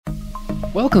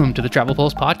Welcome to the Travel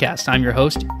Pulse podcast. I'm your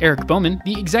host, Eric Bowman,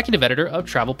 the executive editor of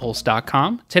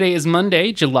TravelPulse.com. Today is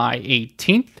Monday, July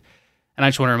 18th, and I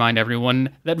just want to remind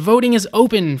everyone that voting is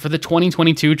open for the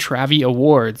 2022 Travie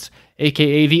Awards,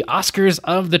 aka the Oscars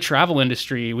of the travel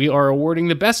industry. We are awarding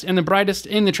the best and the brightest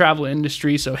in the travel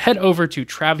industry, so head over to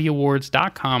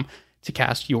TravieAwards.com to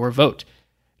cast your vote.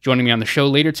 Joining me on the show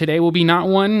later today will be not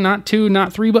one, not two,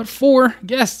 not three, but four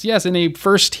guests. Yes, in a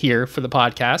first here for the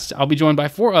podcast. I'll be joined by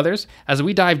four others as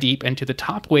we dive deep into the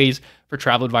top ways for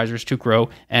travel advisors to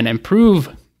grow and improve.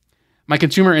 My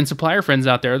consumer and supplier friends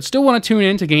out there still want to tune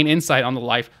in to gain insight on the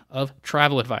life of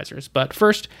travel advisors. But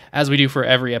first, as we do for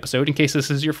every episode, in case this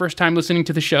is your first time listening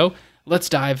to the show, let's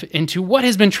dive into what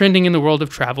has been trending in the world of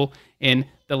travel in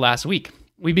the last week.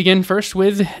 We begin first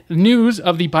with news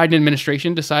of the Biden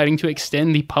administration deciding to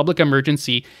extend the public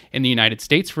emergency in the United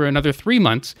States for another 3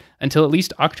 months until at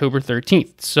least October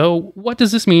 13th. So what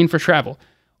does this mean for travel?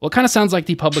 Well, it kind of sounds like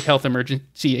the public health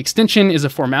emergency extension is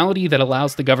a formality that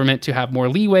allows the government to have more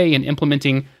leeway in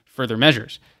implementing further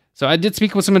measures. So I did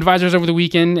speak with some advisors over the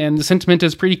weekend, and the sentiment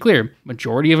is pretty clear.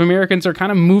 Majority of Americans are kind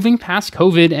of moving past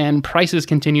COVID, and prices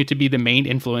continue to be the main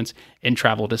influence in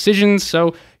travel decisions.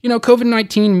 So,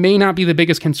 COVID-19 may not be the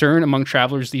biggest concern among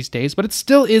travelers these days, but it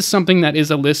still is something that is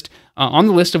on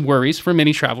the list of worries for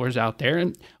many travelers out there,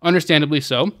 and understandably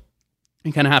so.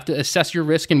 You kind of have to assess your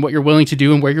risk and what you're willing to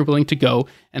do and where you're willing to go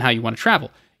and how you want to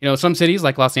travel. Some cities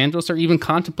like Los Angeles are even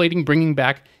contemplating bringing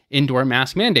back indoor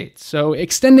mask mandates. So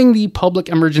extending the public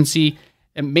emergency,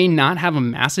 it may not have a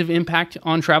massive impact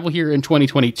on travel here in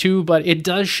 2022, but it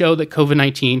does show that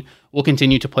COVID-19 will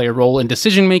continue to play a role in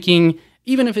decision-making,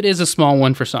 even if it is a small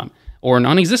one for some, or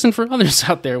non-existent for others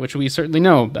out there, which we certainly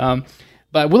know.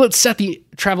 But will it set the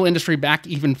travel industry back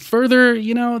even further?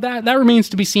 That remains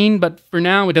to be seen. But for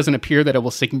now, it doesn't appear that it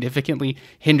will significantly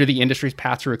hinder the industry's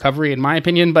path to recovery, in my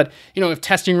opinion. But, if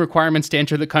testing requirements to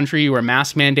enter the country or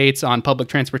mask mandates on public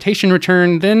transportation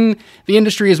return, then the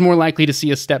industry is more likely to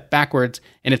see a step backwards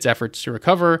in its efforts to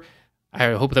recover.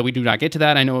 I hope that we do not get to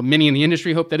that. I know many in the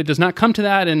industry hope that it does not come to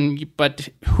that, but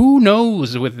who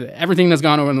knows with everything that's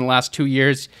gone over in the last 2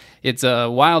 years. It's a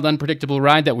wild, unpredictable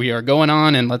ride that we are going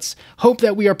on, and let's hope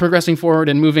that we are progressing forward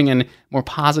and moving in more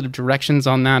positive directions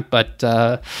on that,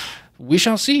 but we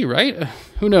shall see, right?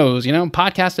 Who knows?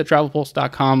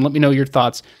 Podcast@travelpulse.com. Let me know your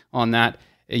thoughts on that,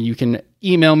 and you can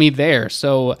email me there.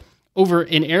 So over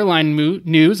in airline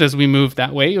news, as we move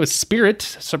that way, it was Spirit.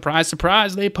 Surprise,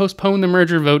 surprise, they postponed the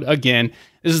merger vote again.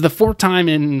 This is the fourth time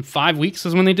in 5 weeks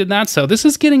is when they did that, so this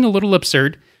is getting a little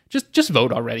absurd. Just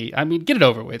vote already. I mean, get it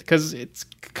over with, because it's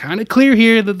kind of clear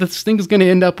here that this thing is going to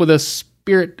end up with a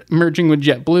Spirit merging with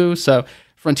JetBlue. So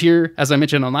Frontier, as I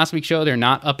mentioned on last week's show, they're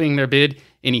not upping their bid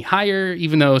any higher,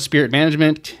 even though Spirit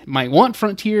management might want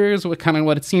Frontier, is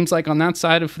what it seems like on that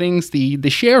side of things. The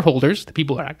shareholders, the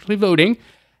people who are actually voting,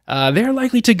 they're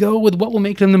likely to go with what will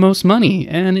make them the most money.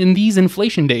 And in these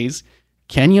inflation days,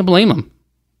 can you blame them?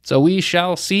 So we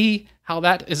shall see how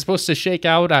that is supposed to shake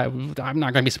out. I'm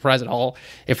not going to be surprised at all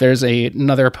if there's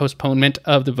another postponement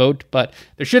of the vote, but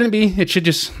there shouldn't be. Let's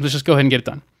just go ahead and get it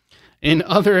done. In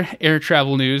other air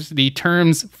travel news, the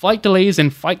terms flight delays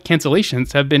and flight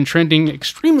cancellations have been trending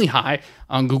extremely high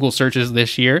on Google searches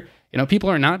this year. People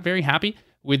are not very happy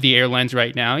with the airlines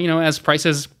right now. As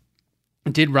prices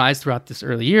did rise throughout this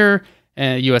early year,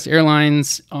 U.S.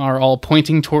 airlines are all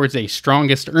pointing towards a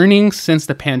strongest earnings since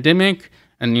the pandemic,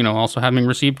 and, also having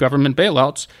received government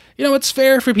bailouts. It's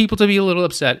fair for people to be a little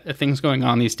upset at things going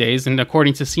on these days. And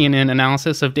according to CNN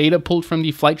analysis of data pulled from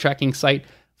the flight tracking site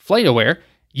FlightAware,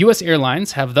 U.S.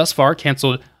 airlines have thus far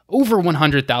canceled over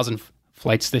 100,000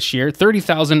 flights this year,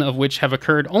 30,000 of which have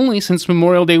occurred only since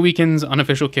Memorial Day weekend's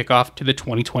unofficial kickoff to the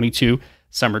 2022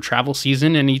 summer travel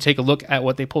season. And you take a look at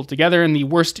what they pulled together in the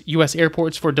worst U.S.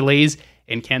 airports for delays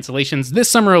and cancellations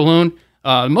this summer alone,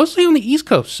 mostly on the East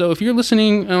Coast. So if you're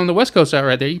listening on the West Coast out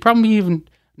right there, you probably even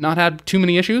not had too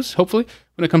many issues, hopefully,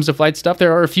 when it comes to flight stuff.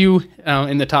 There are a few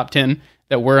in the top 10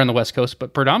 that were on the West Coast,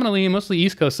 but predominantly mostly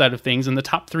East Coast side of things. And the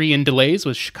top 3 in delays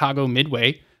was Chicago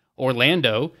Midway,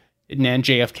 Orlando, and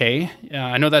JFK.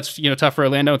 I know that's tough for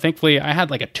Orlando. Thankfully, I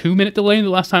had like a 2-minute delay the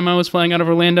last time I was flying out of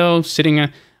Orlando, sitting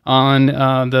on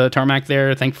the tarmac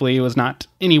there. Thankfully, it was not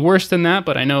any worse than that,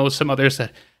 but I know some others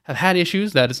that have had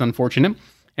issues. That is unfortunate.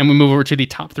 And we move over to the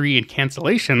top 3 in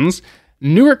cancellations.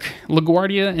 Newark,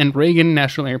 LaGuardia, and Reagan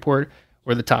National Airport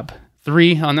were the top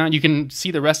 3 on that. You can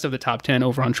see the rest of the top 10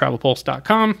 over on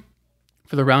TravelPulse.com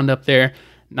for the roundup there.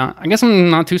 I guess I'm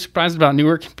not too surprised about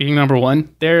Newark being number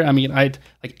 1 there. I mean, like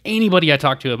anybody I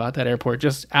talked to about that airport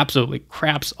just absolutely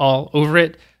craps all over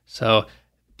it. So,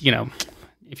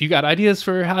 if you got ideas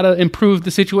for how to improve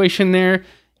the situation there,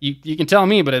 you can tell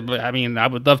me, but I mean, I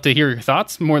would love to hear your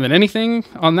thoughts more than anything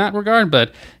on that regard.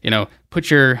 But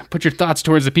put your thoughts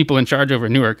towards the people in charge over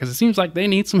Newark, because it seems like they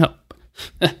need some help.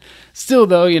 Still,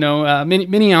 though,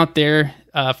 many out there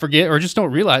forget or just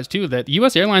don't realize too that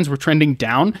U.S. airlines were trending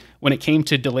down when it came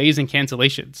to delays and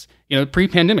cancellations.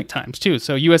 Pre-pandemic times too.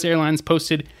 So U.S. airlines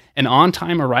posted an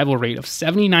on-time arrival rate of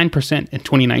 79% in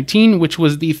 2019, which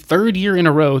was the third year in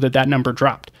a row that number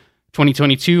dropped.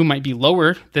 2022 might be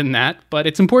lower than that, but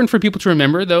it's important for people to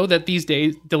remember, though, that these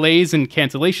days delays and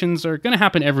cancellations are going to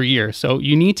happen every year, so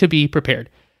you need to be prepared.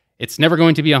 It's never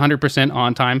going to be 100%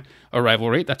 on-time arrival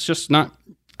rate. That's just not,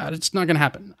 it's not going to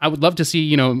happen. I would love to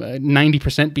see,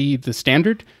 90% be the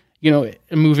standard,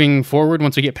 moving forward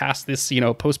once we get past this,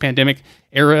 post-pandemic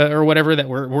era or whatever that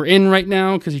we're in right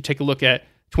now, because you take a look at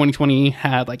 2020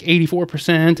 had like 84%,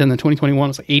 and then 2021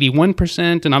 was like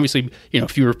 81%, and obviously,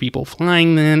 fewer people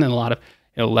flying then, and a lot of,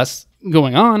 less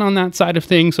going on that side of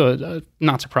things. So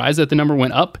not surprised that the number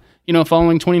went up,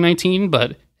 following 2019,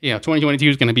 but 2022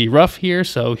 is going to be rough here.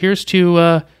 So here's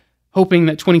to hoping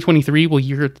that 2023 will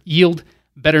yield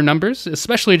better numbers,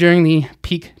 especially during the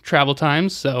peak travel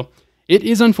times. So it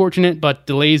is unfortunate, but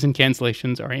delays and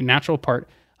cancellations are a natural part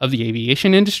of the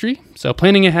aviation industry. So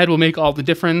planning ahead will make all the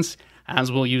difference,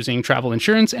 as will using travel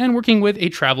insurance and working with a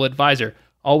travel advisor.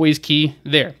 Always key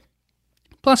there.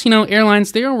 Plus,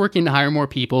 airlines, they are working to hire more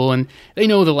people, and they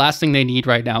know the last thing they need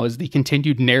right now is the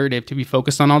continued narrative to be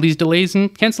focused on all these delays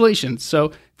and cancellations.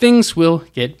 So things will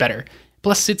get better.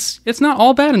 Plus, it's not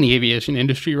all bad in the aviation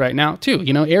industry right now, too.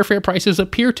 Airfare prices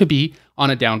appear to be on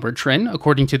a downward trend,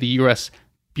 according to the U.S.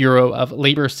 Bureau of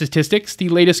Labor Statistics. The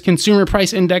latest Consumer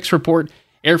Price Index report,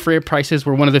 airfare prices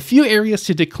were one of the few areas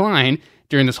to decline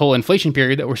during this whole inflation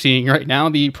period that we're seeing right now.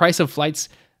 The price of flights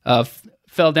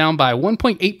fell down by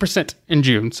 1.8% in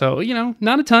June. So,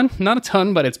 not a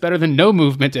ton, but it's better than no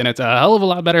movement, and it's a hell of a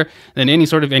lot better than any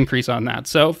sort of increase on that.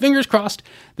 So fingers crossed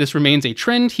this remains a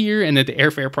trend here and that the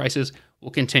airfare prices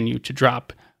will continue to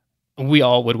drop. We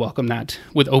all would welcome that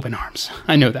with open arms.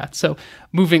 I know that. So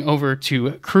moving over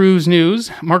to cruise news,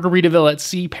 Margaritaville at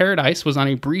Sea Paradise was on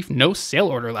a brief no-sail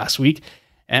order last week,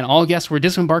 and all guests were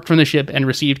disembarked from the ship and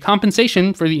received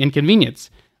compensation for the inconvenience.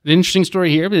 The interesting story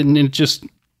here, and just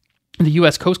the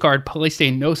U.S. Coast Guard placed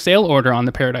a no-sail order on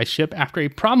the Paradise ship after a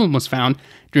problem was found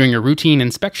during a routine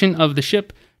inspection of the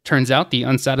ship. Turns out the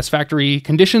unsatisfactory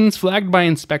conditions flagged by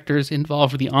inspectors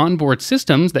involved the onboard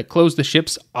systems that closed the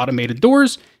ship's automated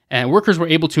doors, and workers were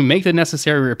able to make the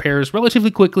necessary repairs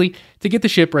relatively quickly to get the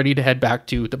ship ready to head back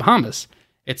to the Bahamas.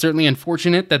 It's certainly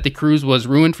unfortunate that the cruise was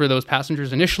ruined for those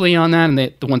passengers initially on that, and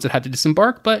the ones that had to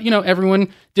disembark, but,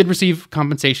 everyone did receive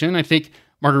compensation. I think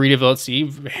Margaritaville at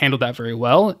Sea handled that very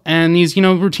well, and these,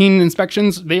 routine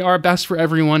inspections, they are best for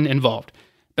everyone involved.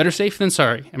 Better safe than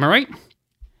sorry, am I right?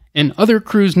 In other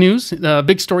cruise news, the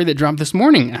big story that dropped this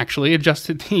morning, actually,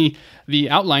 adjusted the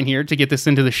outline here to get this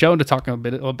into the show to talk a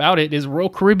bit about it, is Royal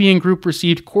Caribbean Group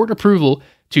received court approval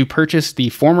to purchase the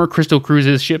former Crystal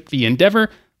Cruises ship, the Endeavour,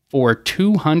 for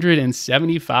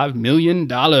 $275 million.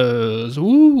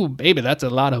 Ooh, baby, that's a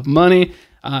lot of money.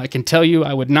 I can tell you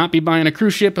I would not be buying a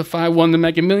cruise ship if I won the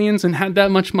Mega Millions and had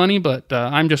that much money, but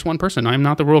I'm just one person. I'm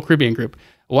not the Royal Caribbean Group.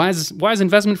 Wise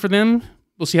investment for them.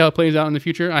 We'll see how it plays out in the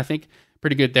future. I think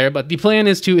pretty good there, but the plan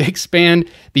is to expand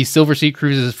the Silversea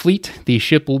Cruises fleet. The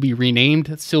ship will be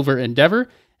renamed Silver Endeavour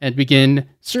and begin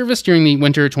service during the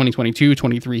winter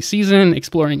 2022-23 season,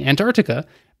 exploring Antarctica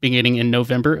beginning in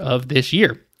November of this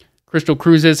year. Crystal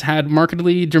Cruises had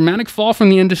markedly dramatic fall from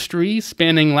the industry,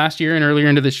 spanning last year and earlier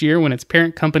into this year when its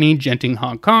parent company, Genting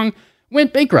Hong Kong,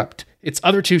 went bankrupt. Its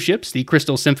other two ships, the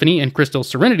Crystal Symphony and Crystal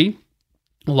Serenity,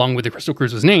 along with the Crystal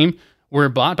Cruises name, were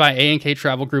bought by A&K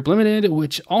Travel Group Limited,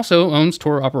 which also owns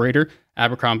tour operator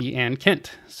Abercrombie &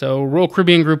 Kent. So Royal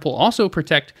Caribbean Group will also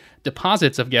protect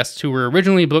deposits of guests who were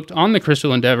originally booked on the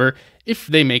Crystal Endeavour if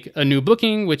they make a new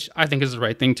booking, which I think is the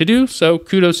right thing to do. So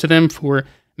kudos to them for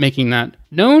making that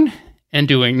known and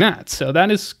doing that. So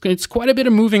it's quite a bit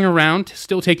of moving around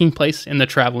still taking place in the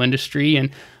travel industry,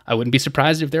 and I wouldn't be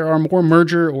surprised if there are more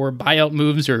merger or buyout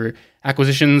moves or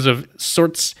acquisitions of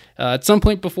sorts at some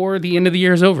point before the end of the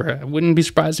year is over. I wouldn't be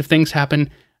surprised if things happen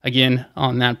again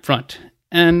on that front.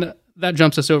 And that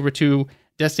jumps us over to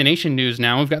destination news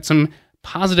now. We've got some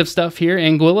positive stuff here.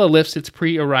 Anguilla lifts its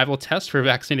pre-arrival test for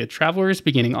vaccinated travelers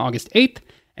beginning August 8th,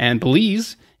 and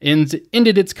Belize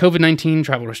ended its COVID-19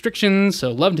 travel restrictions,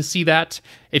 so love to see that.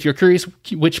 If you're curious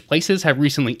which places have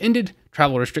recently ended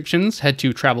travel restrictions, head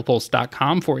to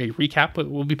travelpulse.com for a recap.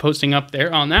 We'll be posting up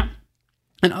there on that.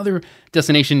 And other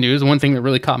destination news, one thing that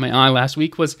really caught my eye last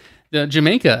week was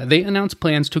Jamaica. They announced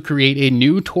plans to create a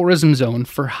new tourism zone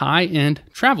for high-end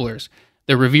travelers.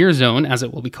 The Revere Zone, as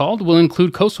it will be called, will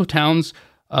include coastal towns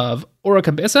of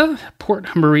Oracabessa,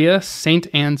 Port Maria, St.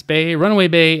 Anne's Bay, Runaway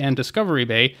Bay, and Discovery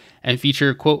Bay, and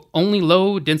feature, quote, only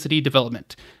low-density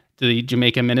development. The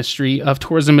Jamaica Ministry of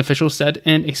Tourism officials said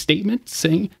in a statement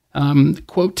saying,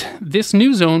 quote, this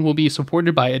new zone will be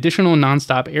supported by additional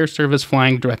nonstop air service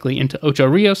flying directly into Ocho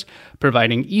Rios,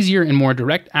 providing easier and more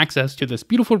direct access to this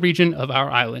beautiful region of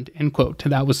our island, end quote.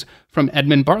 That was from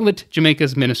Edmund Bartlett,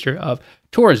 Jamaica's Minister of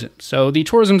Tourism. So the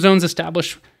tourism zone's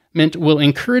establishment will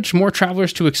encourage more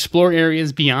travelers to explore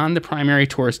areas beyond the primary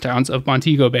tourist towns of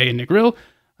Montego Bay and Negril.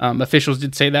 Officials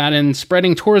did say that, and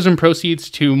spreading tourism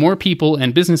proceeds to more people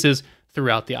and businesses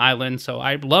throughout the island. So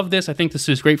I love this. I think this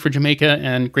is great for Jamaica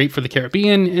and great for the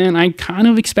Caribbean, and I kind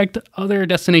of expect other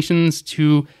destinations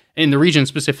to, in the region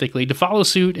specifically, to follow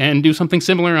suit and do something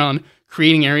similar on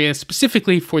creating areas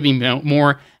specifically for the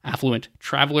more affluent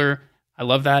traveler. I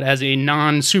love that as a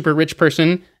non-super rich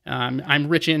person. I'm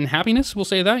rich in happiness, we'll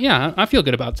say that. Yeah, I feel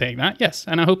good about saying that, yes.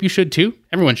 And I hope you should too.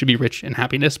 Everyone should be rich in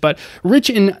happiness, but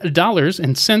rich in dollars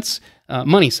and cents,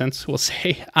 money sense, we'll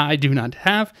say, I do not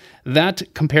have that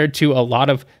compared to a lot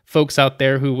of folks out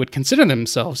there who would consider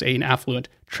themselves an affluent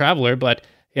traveler. But,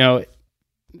 you know,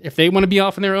 if they want to be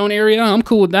off in their own area, I'm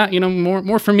cool with that. You know,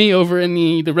 more for me over in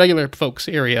the regular folks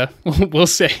area, we'll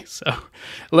say. So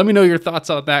let me know your thoughts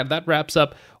on that. That wraps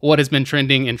up what has been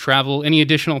trending in travel. Any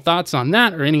additional thoughts on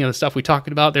that or any of the stuff we talked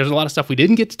about? There's a lot of stuff we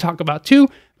didn't get to talk about too,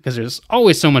 because there's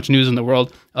always so much news in the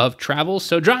world of travel.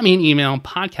 So drop me an email,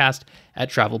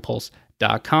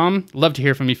 podcast@travelpulse.com. Love to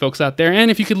hear from you folks out there.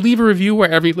 And if you could leave a review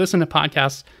wherever you listen to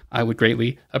podcasts, I would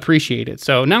greatly appreciate it.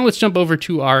 So now let's jump over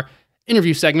to our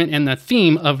interview segment and the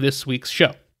theme of this week's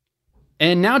show.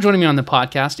 And now joining me on the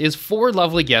podcast is 4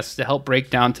 lovely guests to help break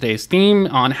down today's theme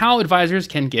on how advisors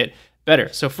can get better.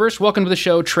 So first, welcome to the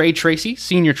show, Trey Tracy,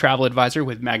 Senior Travel Advisor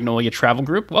with Magnolia Travel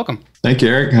Group. Welcome. Thank you,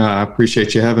 Eric. I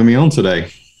appreciate you having me on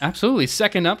today. Absolutely.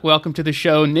 Second up, welcome to the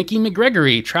show, Nikki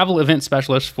McGregory, Travel Event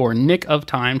Specialist for Nick of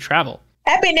Time Travel.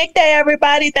 Happy Nick Day,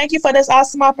 everybody. Thank you for this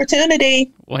awesome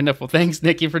opportunity. Wonderful. Thanks,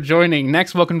 Nikki, for joining.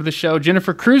 Next, welcome to the show,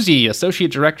 Jennifer Cruzy,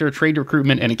 Associate Director, Trade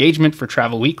Recruitment and Engagement for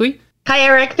Travel Weekly. Hi,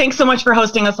 Eric. Thanks so much for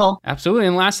hosting us all. Absolutely.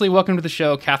 And lastly, welcome to the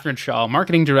show, Catherine Shaw,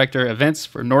 Marketing Director, Events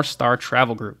for North Star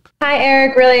Travel Group. Hi,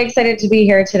 Eric. Really excited to be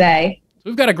here today. So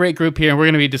we've got a great group here, and we're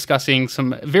going to be discussing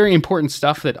some very important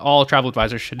stuff that all travel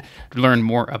advisors should learn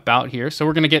more about here. So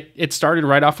we're going to get it started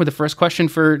right off with the first question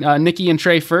for Nikki and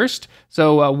Trey first.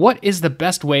 So what is the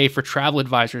best way for travel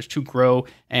advisors to grow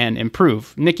and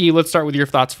improve? Nikki, let's start with your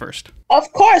thoughts first.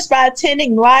 Of course, by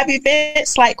attending live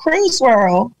events like Cruise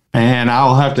World. And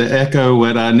I'll have to echo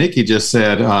what Nikki just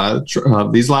said.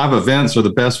 These live events are the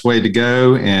best way to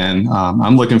go, and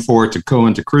I'm looking forward to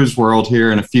going to Cruise World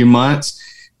here in a few months.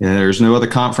 There's no other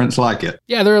conference like it.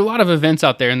 Yeah, there are a lot of events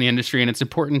out there in the industry, and it's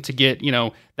important to get,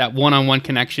 that one-on-one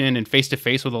connection and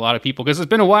face-to-face with a lot of people, because it's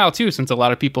been a while, too, since a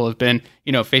lot of people have been,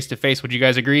 face-to-face. Would you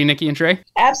guys agree, Nikki and Trey?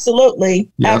 Absolutely.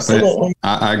 Yep, absolutely.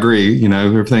 I agree.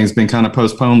 Everything's been kind of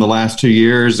postponed the last 2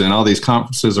 years, and all these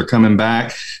conferences are coming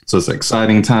back, so it's an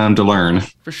exciting time to learn.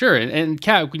 For sure. And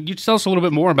Kat, could you tell us a little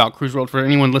bit more about Cruise World for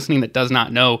anyone listening that does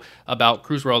not know about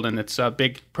Cruise World and its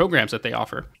big programs that they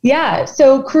offer? Yeah,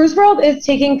 so Cruise World is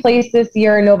taking place this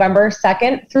year, November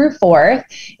 2nd through 4th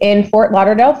in Fort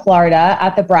Lauderdale, Florida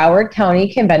at the Broward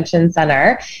County Convention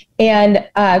Center. And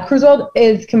Cruise World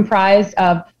is comprised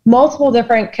of multiple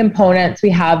different components. We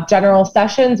have general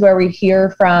sessions where we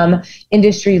hear from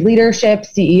industry leadership,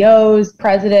 CEOs,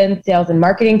 presidents, sales and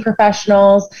marketing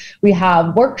professionals. We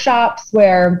have workshops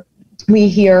where we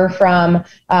hear from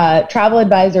travel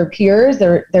advisor peers.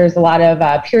 There's a lot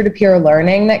of peer-to-peer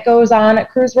learning that goes on at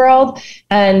Cruise World.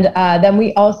 And then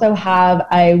we also have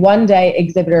a one-day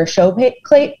exhibitor showcase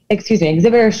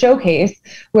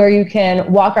where you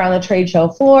can walk around the trade show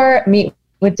floor, meet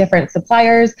with different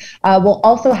suppliers. We'll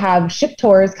also have ship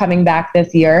tours coming back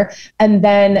this year. And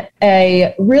then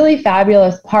a really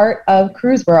fabulous part of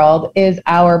Cruise World is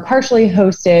our partially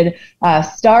hosted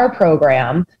STAR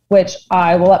program, which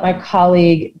I will let my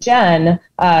colleague Jen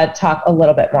talk a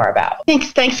little bit more about.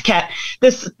 Thanks, Kat.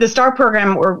 The STAR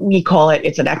program, or we call it,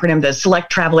 it's an acronym, the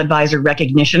Select Travel Advisor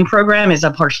Recognition Program, is a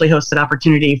partially hosted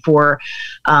opportunity for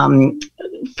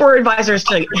advisors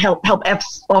to help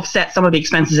offset some of the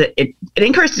expenses it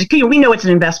incurs. We know it's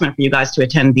an investment for you guys to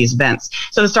attend these events.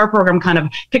 So the STAR program kind of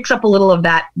picks up a little of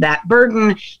that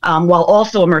burden while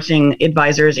also immersing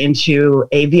advisors into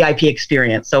a VIP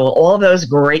experience. So all of those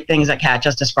great things that Kat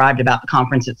just described described about the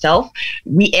conference itself.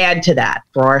 We add to that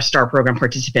for our STAR program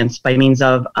participants by means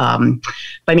of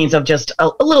just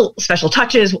a little special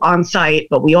touches on site.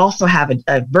 But we also have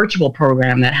a virtual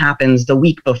program that happens the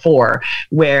week before,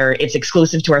 where it's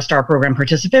exclusive to our STAR program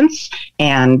participants,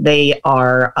 and they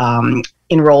are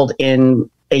enrolled in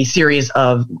a series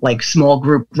of like small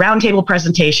group roundtable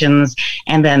presentations.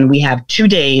 And then we have 2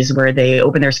 days where they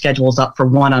open their schedules up for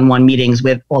one-on-one meetings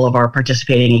with all of our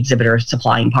participating exhibitor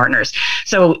supplying partners.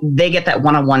 So they get that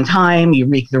one-on-one time. You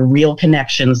make the real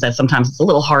connections that sometimes it's a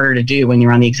little harder to do when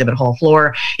you're on the exhibit hall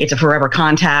floor. It's a forever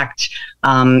contact.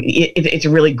 It's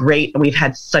really great. We've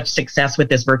had such success with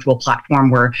this virtual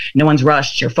platform where no one's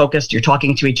rushed, you're focused, you're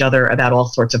talking to each other about all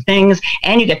sorts of things,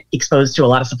 and you get exposed to a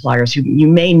lot of suppliers who you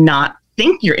may not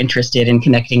think you're interested in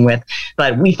connecting with,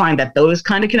 but we find that those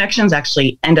kind of connections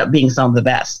actually end up being some of the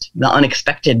best, the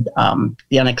unexpected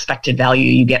value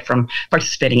you get from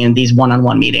participating in these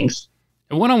one-on-one meetings.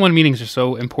 One-on-one meetings are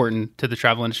so important to the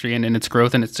travel industry and its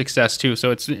growth and its success too.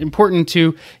 So it's important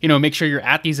to, make sure you're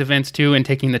at these events too and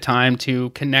taking the time to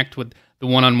connect with the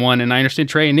one-on-one. And I understand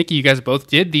Trey and Nikki, you guys both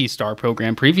did the STAR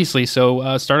program previously.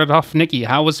 So started off, Nikki,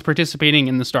 how was participating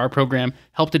in the STAR program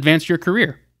helped advance your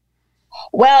career?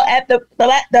 Well, at the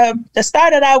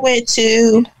start that I went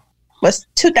to was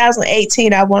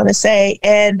 2018, I want to say,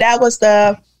 and that was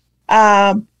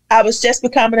I was just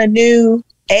becoming a new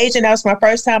agent. That was my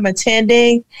first time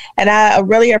attending, and I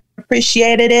really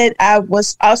appreciated it. I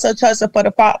was also chosen for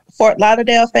the Fort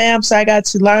Lauderdale fam, so I got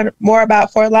to learn more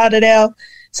about Fort Lauderdale.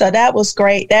 So that was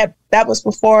great. That was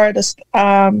before the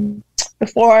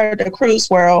Cruise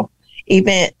World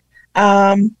event.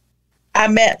 I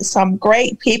met some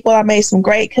great people. I made some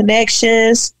great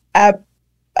connections. I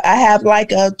have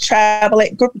like a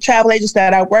group of travel agents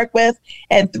that I work with,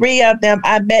 and 3 of them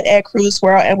I met at Cruise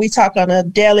World, and we talk on a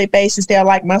daily basis. They're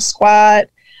like my squad.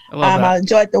 I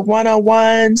enjoyed the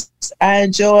one-on-ones. I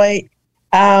enjoyed,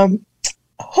 who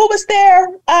was there?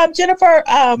 Jennifer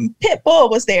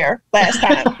Pitbull was there last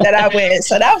time that I went.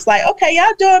 So that was like, okay,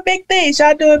 y'all doing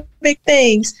big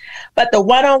things. But the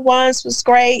one-on-ones was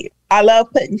great. I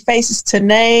love putting faces to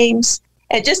names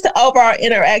and just the overall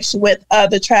interaction with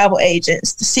other travel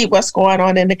agents to see what's going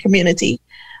on in the community.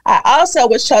 I also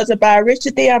was chosen by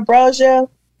Richard D'Ambrosio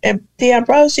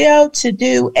to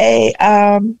do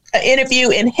an interview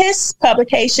in his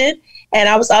publication. And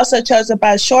I was also chosen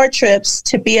by Short Trips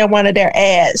to be in one of their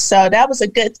ads. So that was a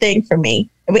good thing for me.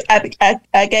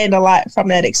 I gained a lot from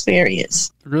that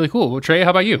experience. Really cool. Well, Trey,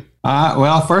 how about you?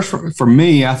 Well, first for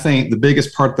me, I think the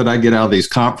biggest part that I get out of these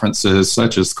conferences,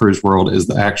 such as Cruise World, is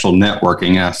the actual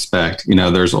networking aspect.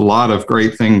 There's a lot of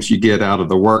great things you get out of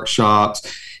the workshops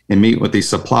and meet with these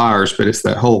suppliers, but it's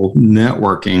that whole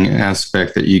networking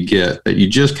aspect that you get that you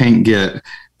just can't get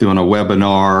doing a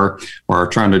webinar or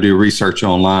trying to do research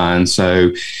online.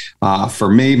 So for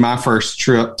me, my first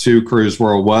trip to Cruise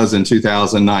World was in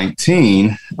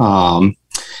 2019.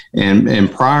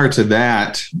 And prior to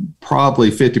that,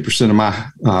 probably 50% of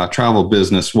my travel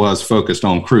business was focused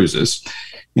on cruises.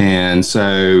 And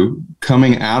so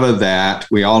coming out of that,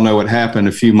 we all know what happened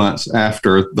a few months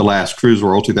after the last Cruise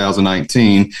World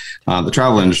 2019, the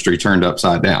travel industry turned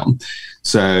upside down.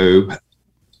 So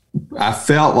I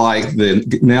felt like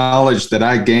the knowledge that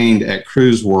I gained at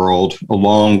Cruise World,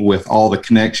 along with all the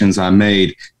connections I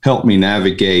made, helped me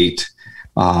navigate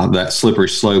that slippery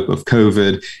slope of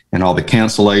COVID and all the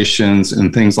cancellations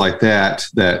and things like that,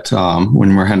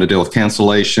 when we're having to deal with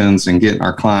cancellations and getting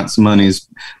our clients' monies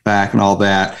back and all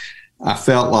that, I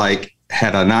felt like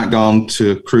had I not gone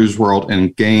to Cruise World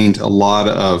and gained a lot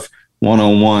of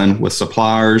one-on-one with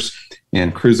suppliers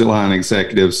and cruise line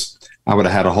executives, I would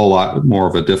have had a whole lot more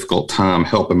of a difficult time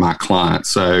helping my clients.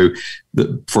 So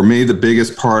for me, the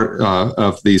biggest part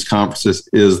of these conferences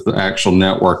is the actual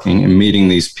networking and meeting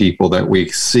these people that we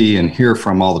see and hear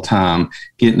from all the time,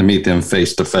 getting to meet them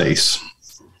face to face.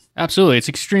 Absolutely. It's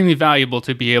extremely valuable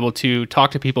to be able to talk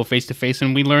to people face to face.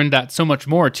 And we learned that so much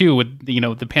more too with,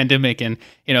 the pandemic, and,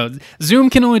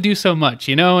 Zoom can only do so much,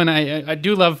 and I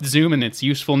do love Zoom and its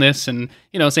usefulness, and,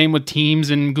 same with Teams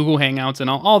and Google Hangouts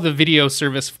and all the video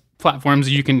service platforms.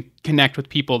 You can connect with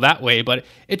people that way, but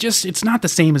it's not the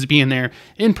same as being there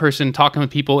in person, talking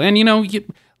with people. And,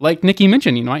 like Nikki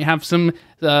mentioned, you might have some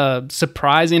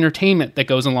surprise entertainment that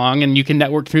goes along, and you can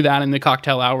network through that in the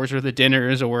cocktail hours or the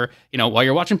dinners, or, while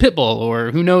you're watching Pitbull,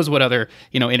 or who knows what other,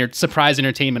 surprise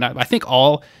entertainment. I think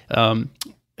all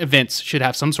events should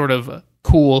have some sort of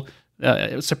cool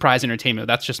surprise entertainment.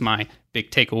 That's just my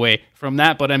big takeaway from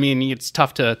that. But I mean, it's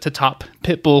tough to top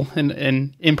Pitbull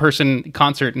in in-person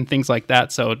concert and things like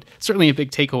that. So certainly a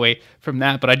big takeaway from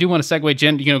that. But I do want to segue,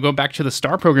 Jen, go back to the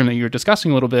STAR program that you were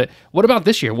discussing a little bit. What about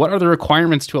this year? What are the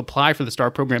requirements to apply for the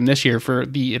STAR program this year for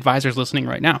the advisors listening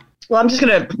right now? Well, I'm just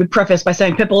going to preface by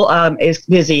saying Pitbull is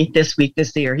busy this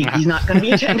year. He's not going to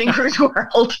be attending Cruise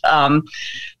World.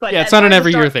 But yeah, it's not an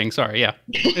every year thing. Sorry, yeah.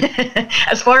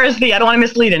 As far as I don't want to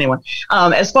mislead anyone.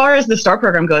 As far as the STAR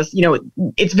program goes,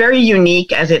 it's very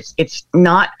unique as it's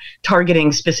not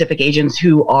targeting specific agents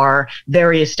who are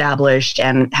very established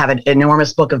and have an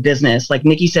enormous book of business. Like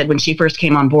Nikki said, when she first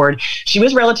came on board, she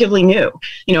was relatively new.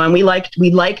 And we like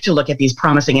to look at these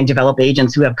promising and developed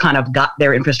agents who have kind of got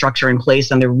their infrastructure in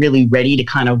place and they're really ready to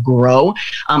kind of grow.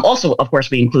 Also, of course,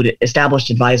 we include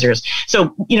established advisors.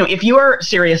 So, if you're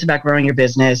serious about growing your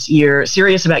business, you're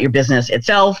serious about your business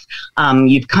itself,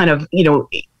 you've kind of,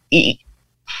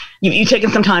 you've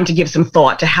taken some time to give some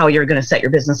thought to how you're going to set your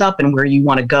business up and where you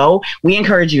want to go, we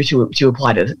encourage you to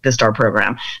apply to the STAR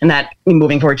program. And that,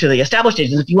 moving forward to the established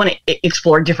agents, if you want to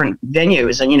explore different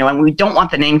venues, and we don't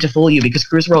want the name to fool you because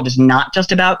Cruise World is not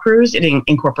just about cruise. It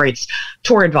incorporates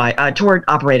tour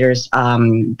operators,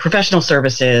 professional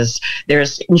services.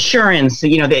 There's insurance.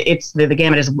 The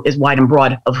gamut is wide and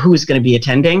broad of who's going to be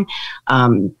attending.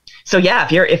 So yeah,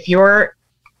 if you're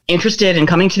interested in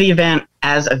coming to the event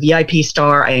as a VIP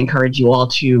star, I encourage you all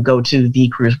to go to the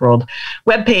Cruise World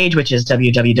webpage, which is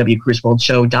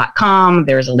www.cruiseworldshow.com.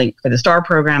 There's a link for the STAR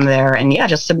program there, and yeah,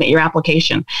 just submit your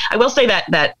application. I will say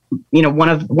that one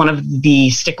of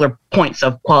the stickler points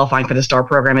of qualifying for the STAR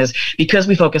program is because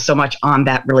we focus so much on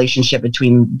that relationship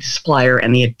between the supplier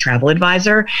and the travel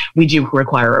advisor, we do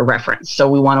require a reference. So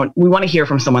we want to hear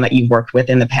from someone that you've worked with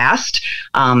in the past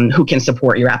who can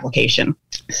support your application.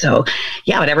 So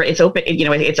yeah, whatever, it's open.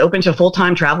 It's open to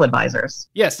full-time travel advisors.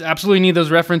 Yes, absolutely need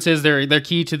those references. They're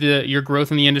key to your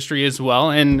growth in the industry as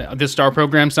well. And the STAR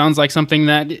program sounds like something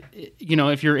that,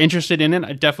 if you're interested in it,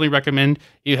 I definitely recommend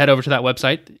you head over to that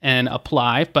website and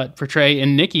apply. But for Trey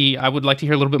and Nikki, I would like to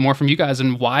hear a little bit more from you guys.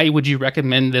 And why would you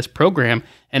recommend this program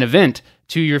and event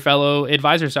to your fellow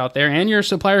advisors out there and your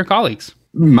supplier colleagues?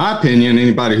 My opinion,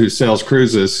 anybody who sells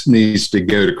cruises needs to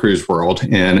go to Cruise World.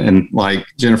 And like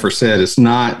Jennifer said, it's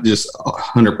not just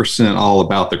 100% all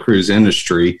about the cruise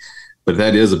industry, but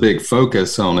that is a big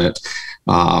focus on it.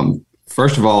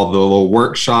 First of all, the little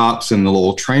workshops and the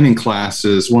little training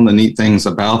classes, one of the neat things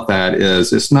about that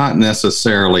is it's not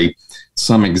necessarily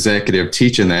some executive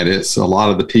teaching that. It's a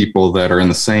lot of the people that are in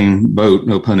the same boat,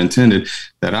 no pun intended,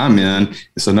 that I'm in.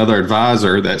 It's another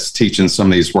advisor that's teaching some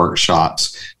of these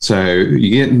workshops. So you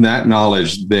get that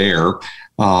knowledge there.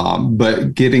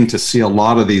 But getting to see a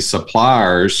lot of these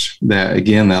suppliers that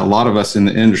a lot of us in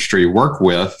the industry work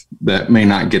with that may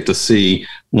not get to see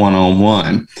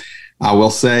one-on-one. I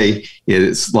will say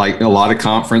it's like a lot of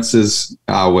conferences.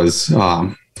 I was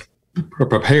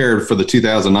prepared for the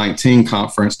 2019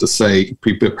 conference to say,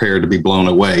 be prepared to be blown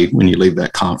away when you leave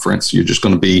that conference. You're just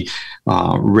going to be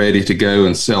ready to go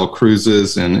and sell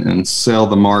cruises and sell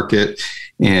the market.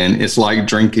 And it's like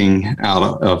drinking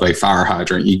out of a fire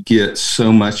hydrant. You get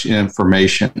so much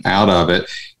information out of it.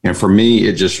 And for me,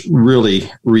 it just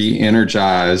really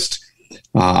re-energized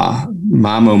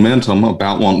my momentum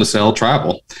about wanting to sell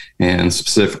travel, and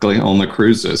specifically on the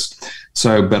cruises.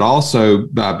 So, but also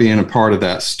by being a part of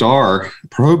that STAR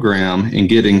program and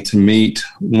getting to meet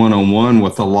one-on-one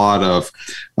with a lot of,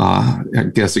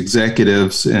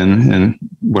 executives and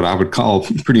what I would call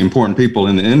pretty important people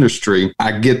in the industry,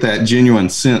 I get that genuine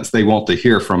sense they want to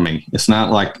hear from me. It's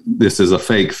not like this is a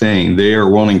fake thing. They are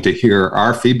wanting to hear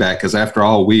our feedback because after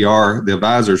all, we are the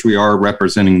advisors, we are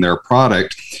representing their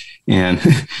product. And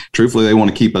truthfully, they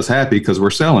want to keep us happy because we're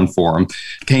selling for them.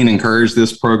 Can't encourage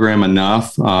this program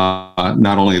enough,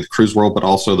 not only the Cruise World, but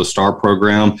also the STAR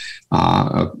program.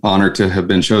 Honored to have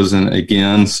been chosen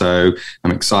again. So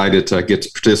I'm excited to get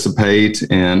to participate.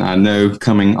 And I know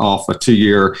coming off a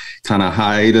 2-year kind of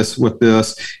hiatus with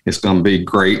this, it's going to be a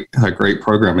great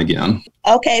program again.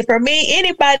 Okay, for me,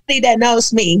 anybody that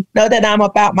knows me know that I'm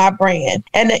about my brand.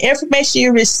 And the information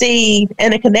you receive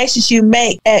and the connections you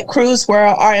make at Cruise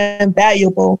World are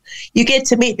invaluable. You get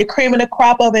to meet the cream of the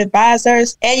crop of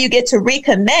advisors, and you get to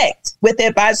reconnect with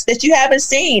advisors that you haven't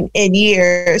seen in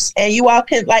years. And you all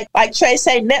can, like Trey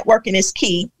said, networking is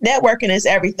key. Networking is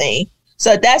everything.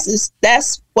 So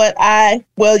that's what I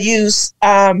will use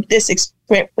this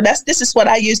experience. This is what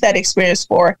I use that experience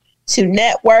for. To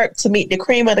network, to meet the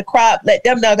cream of the crop, let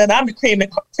them know that I'm the cream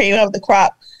of the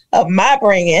crop of my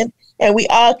brand, and we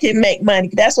all can make money.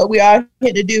 That's what we are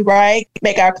here to do, right?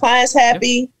 Make our clients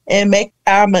happy and make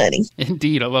our money.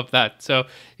 Indeed, I love that. So,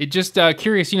 it just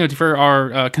curious, for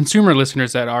our consumer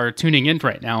listeners that are tuning in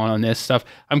right now on this stuff.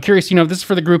 I'm curious, this is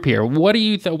for the group here. Why do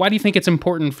you think it's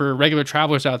important for regular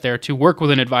travelers out there to work with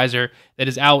an advisor that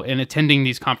is out and attending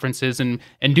these conferences and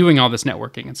doing all this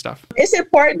networking and stuff? It's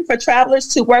important for travelers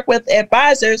to work with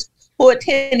advisors who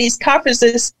attend these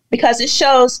conferences because it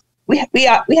shows we have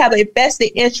a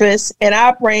vested interest in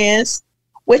our brands,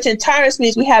 which in turn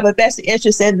means we have a vested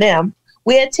interest in them.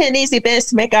 We attend these events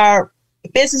to make our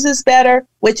businesses better,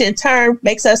 which in turn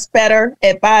makes us better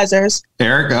advisors.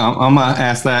 Eric, I'm going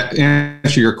to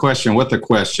answer your question with a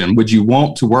question. Would you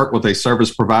want to work with a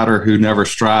service provider who never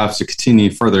strives to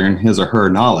continue furthering his or her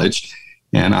knowledge?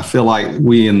 And I feel like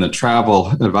we in the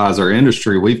travel advisor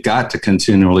industry, we've got to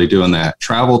continually doing that.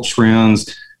 Travel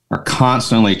trends are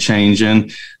constantly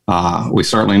changing. We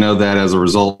certainly know that as a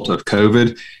result of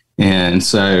COVID. And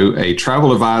so a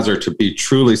travel advisor, to be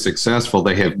truly successful,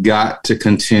 they have got to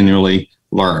continually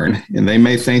learn. And they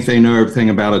may think they know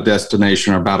everything about a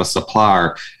destination or about a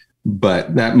supplier,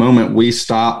 but that moment we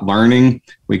stop learning,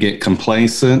 we get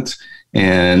complacent,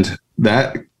 and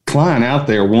that client out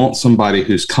there wants somebody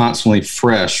who's constantly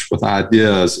fresh with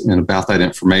ideas and about that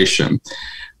information.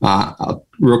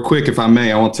 Real quick, if I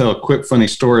may, I want to tell a quick funny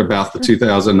story about the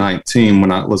 2019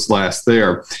 when I was last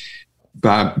there.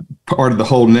 Part of the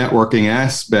whole networking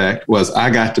aspect was I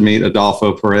got to meet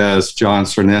Adolfo Perez, John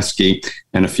Cerneski,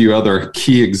 and a few other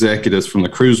key executives from the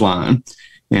cruise line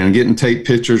and get and take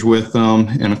pictures with them.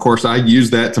 And of course, I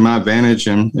used that to my advantage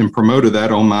and promoted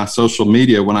that on my social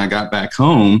media when I got back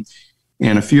home.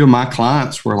 And a few of my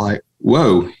clients were like,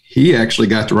 whoa, he actually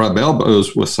got to rub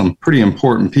elbows with some pretty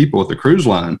important people at the cruise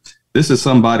line. This is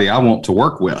somebody I want to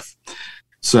work with.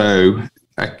 So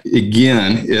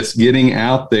again, it's getting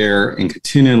out there and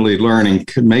continually learning,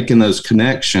 making those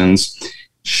connections,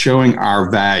 showing our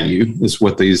value is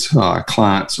what these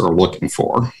clients are looking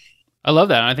for. I love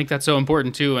that. And I think that's so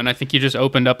important too. And I think you just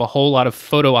opened up a whole lot of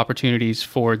photo opportunities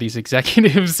for these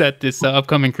executives at this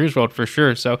upcoming Cruise World for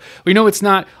sure. So we know it's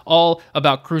not all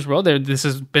about Cruise World. This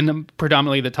has been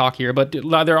predominantly the talk here, but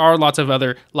there are lots of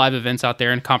other live events out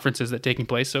there and conferences that are taking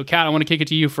place. So Kat, I want to kick it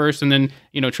to you first, and then,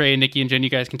 Trey and Nikki and Jen, you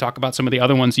guys can talk about some of the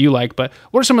other ones you like. But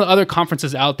what are some of the other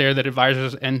conferences out there that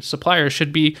advisors and suppliers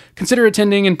should consider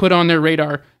attending and put on their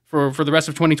radar for the rest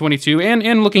of 2022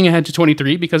 and looking ahead to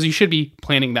 23, because you should be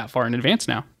planning that far in advance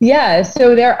now? Yeah,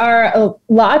 so there are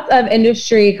lots of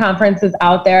industry conferences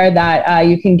out there that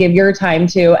you can give your time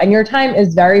to, and your time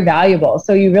is very valuable.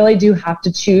 So you really do have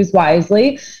to choose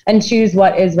wisely and choose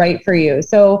what is right for you.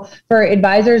 So for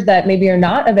advisors that maybe are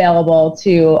not available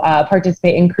to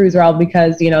participate in Cruise World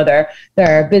because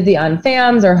they're busy on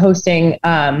FAMs or hosting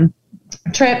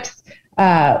trips,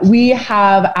 we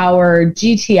have our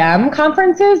GTM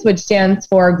conferences, which stands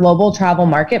for Global Travel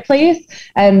Marketplace.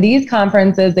 And these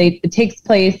conferences, it takes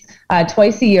place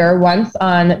twice a year, once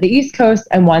on the East Coast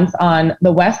and once on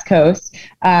the West Coast.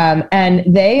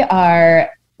 And they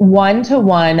are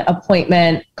one-to-one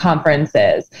appointment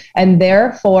conferences. And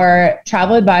therefore,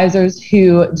 travel advisors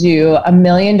who do $1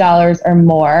 million or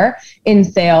more in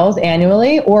sales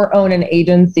annually or own an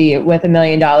agency with $1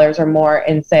 million or more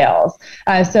in sales.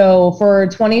 So for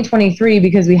 2023,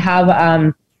 because we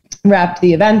have wrapped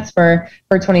the events for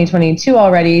 2022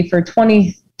 already, for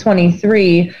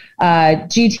 2023,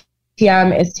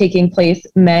 GTM is taking place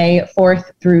May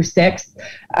 4th through 6th,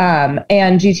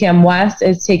 and GTM West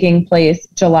is taking place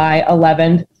July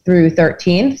 11th through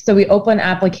 13th. So we open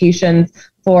applications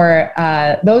for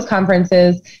those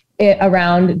conferences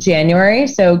around January,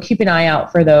 so keep an eye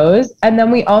out for those. And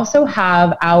then we also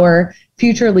have our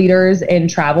Future Leaders in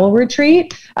Travel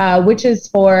Retreat, which is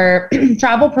for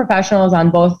travel professionals on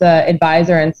both the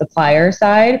advisor and supplier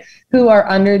side who are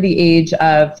under the age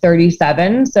of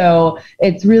 37. So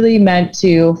it's really meant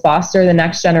to foster the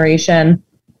next generation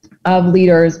of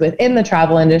leaders within the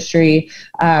travel industry.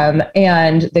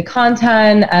 And the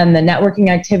content and the networking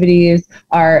activities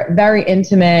are very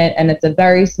intimate, and it's a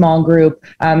very small group.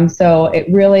 So it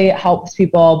really helps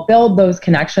people build those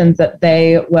connections that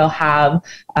they will have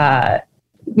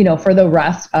for the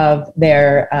rest of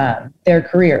their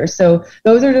careers. So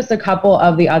those are just a couple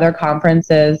of the other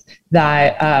conferences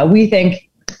that we think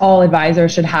all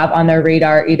advisors should have on their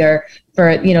radar, either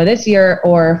for this year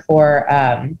or for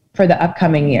the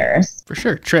upcoming years. For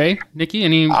sure. Trey, Nikki,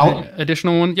 any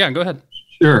additional one? Yeah, go ahead.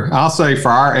 Sure. I'll say for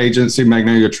our agency,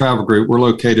 Magnolia Travel Group, we're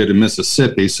located in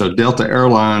Mississippi. So Delta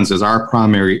Airlines is our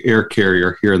primary air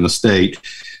carrier here in the state.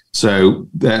 So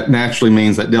that naturally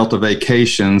means that Delta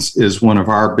Vacations is one of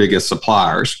our biggest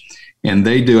suppliers. And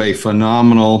they do a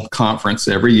phenomenal conference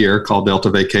every year called Delta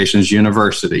Vacations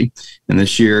University. And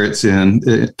this year it's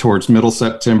towards middle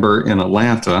September in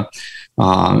Atlanta.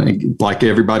 Like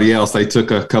everybody else, they took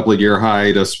a couple of year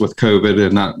hiatus with COVID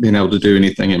and not being able to do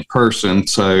anything in person.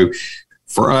 So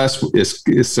for us,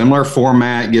 it's similar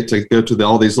format. You get to go to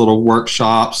all these little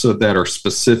workshops that are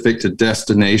specific to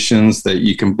destinations that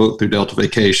you can book through Delta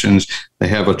Vacations. They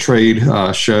have a trade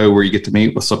show where you get to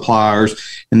meet with suppliers,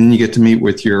 and then you get to meet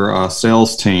with your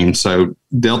sales team. So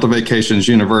Delta Vacations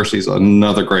University is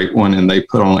another great one, and they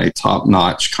put on a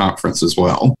top-notch conference as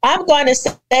well. I'm going to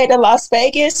say the Las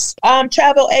Vegas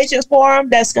Travel Agent Forum.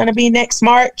 That's going to be next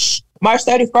March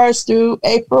 31st through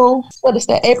April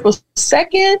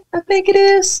 2nd, I think it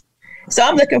is. So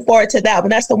I'm looking forward to that one.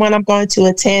 That's the one I'm going to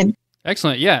attend.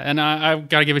 Excellent. Yeah. And I've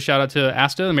got to give a shout out to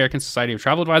ASTA, American Society of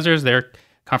Travel Advisors. Their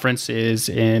conference is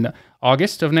in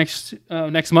August of next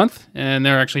month. And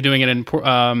they're actually doing it in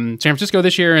San Francisco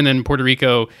this year and then Puerto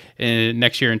Rico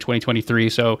next year in 2023.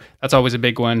 So that's always a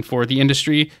big one for the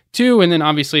industry too. And then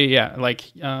obviously, yeah,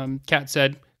 like Kat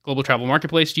said, Global Travel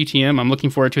Marketplace, GTM. I'm looking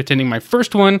forward to attending my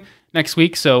first one next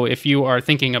week. So if you are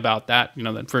thinking about that,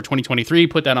 for 2023,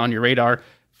 put that on your radar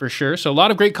for sure. So a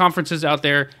lot of great conferences out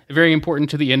there, very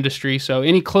important to the industry. So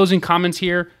any closing comments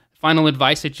here, final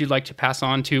advice that you'd like to pass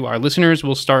on to our listeners?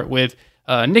 We'll start with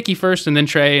Nikki first, and then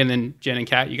Trey, and then Jen and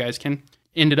Kat. You guys can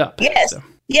end it up.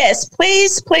 Yes.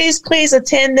 Please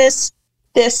attend this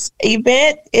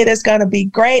event. It is going to be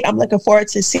great. I'm looking forward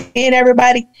to seeing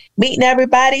everybody, meeting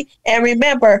everybody. And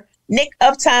remember, Nick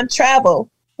Uptime Travel.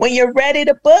 When you're ready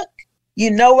to book, you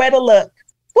know where to look.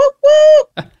 Whoop,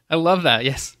 whoop. I love that.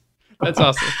 Yes. That's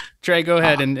awesome. Trey, go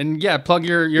ahead and plug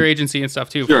your agency and stuff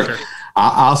too. Sure. For sure.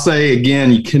 I'll say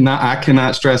again, I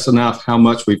cannot stress enough how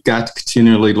much we've got to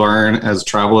continually learn as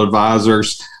travel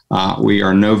advisors. We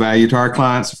are no value to our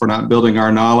clients if we're not building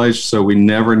our knowledge, so we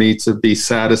never need to be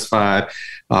satisfied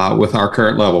with our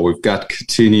current level. We've got to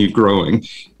continue growing.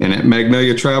 And at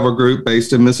Magnolia Travel Group,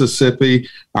 based in Mississippi,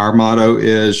 our motto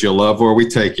is, you love where we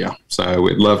take you. So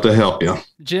we'd love to help you.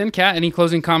 Jen, Kat, any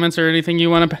closing comments or anything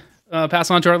you want to pass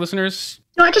on to our listeners?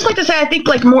 No, I'd just like to say, I think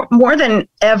like more than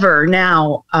ever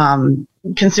now,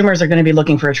 consumers are going to be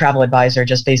looking for a travel advisor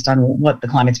just based on what the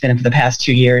climate's been for the past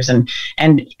 2 years, and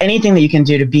anything that you can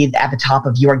do to be at the top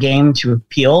of your game to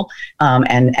appeal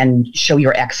and show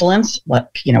your excellence,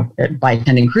 by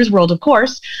attending Cruise World, of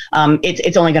course,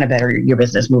 it's only going to better your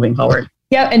business moving forward.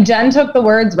 Yeah, and Jen took the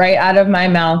words right out of my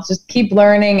mouth. Just keep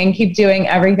learning and keep doing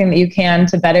everything that you can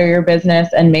to better your business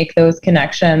and make those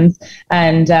connections.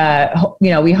 And,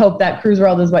 we hope that Cruise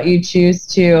World is what you choose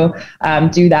to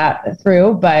do that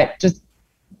through, but just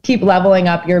keep leveling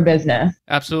up your business.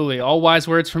 Absolutely. All wise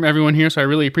words from everyone here. So I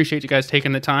really appreciate you guys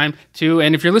taking the time to.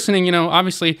 And if you're listening,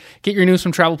 obviously get your news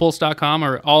from TravelPulse.com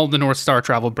or all the North Star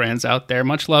travel brands out there.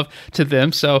 Much love to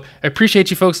them. So I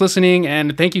appreciate you folks listening.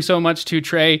 And thank you so much to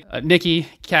Trey, Nikki,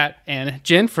 Kat, and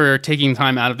Jen for taking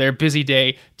time out of their busy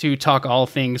day to talk all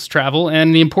things travel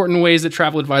and the important ways that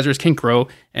travel advisors can grow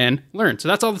and learn. So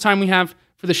that's all the time we have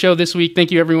for the show this week. Thank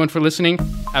you everyone for listening.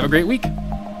 Have a great week.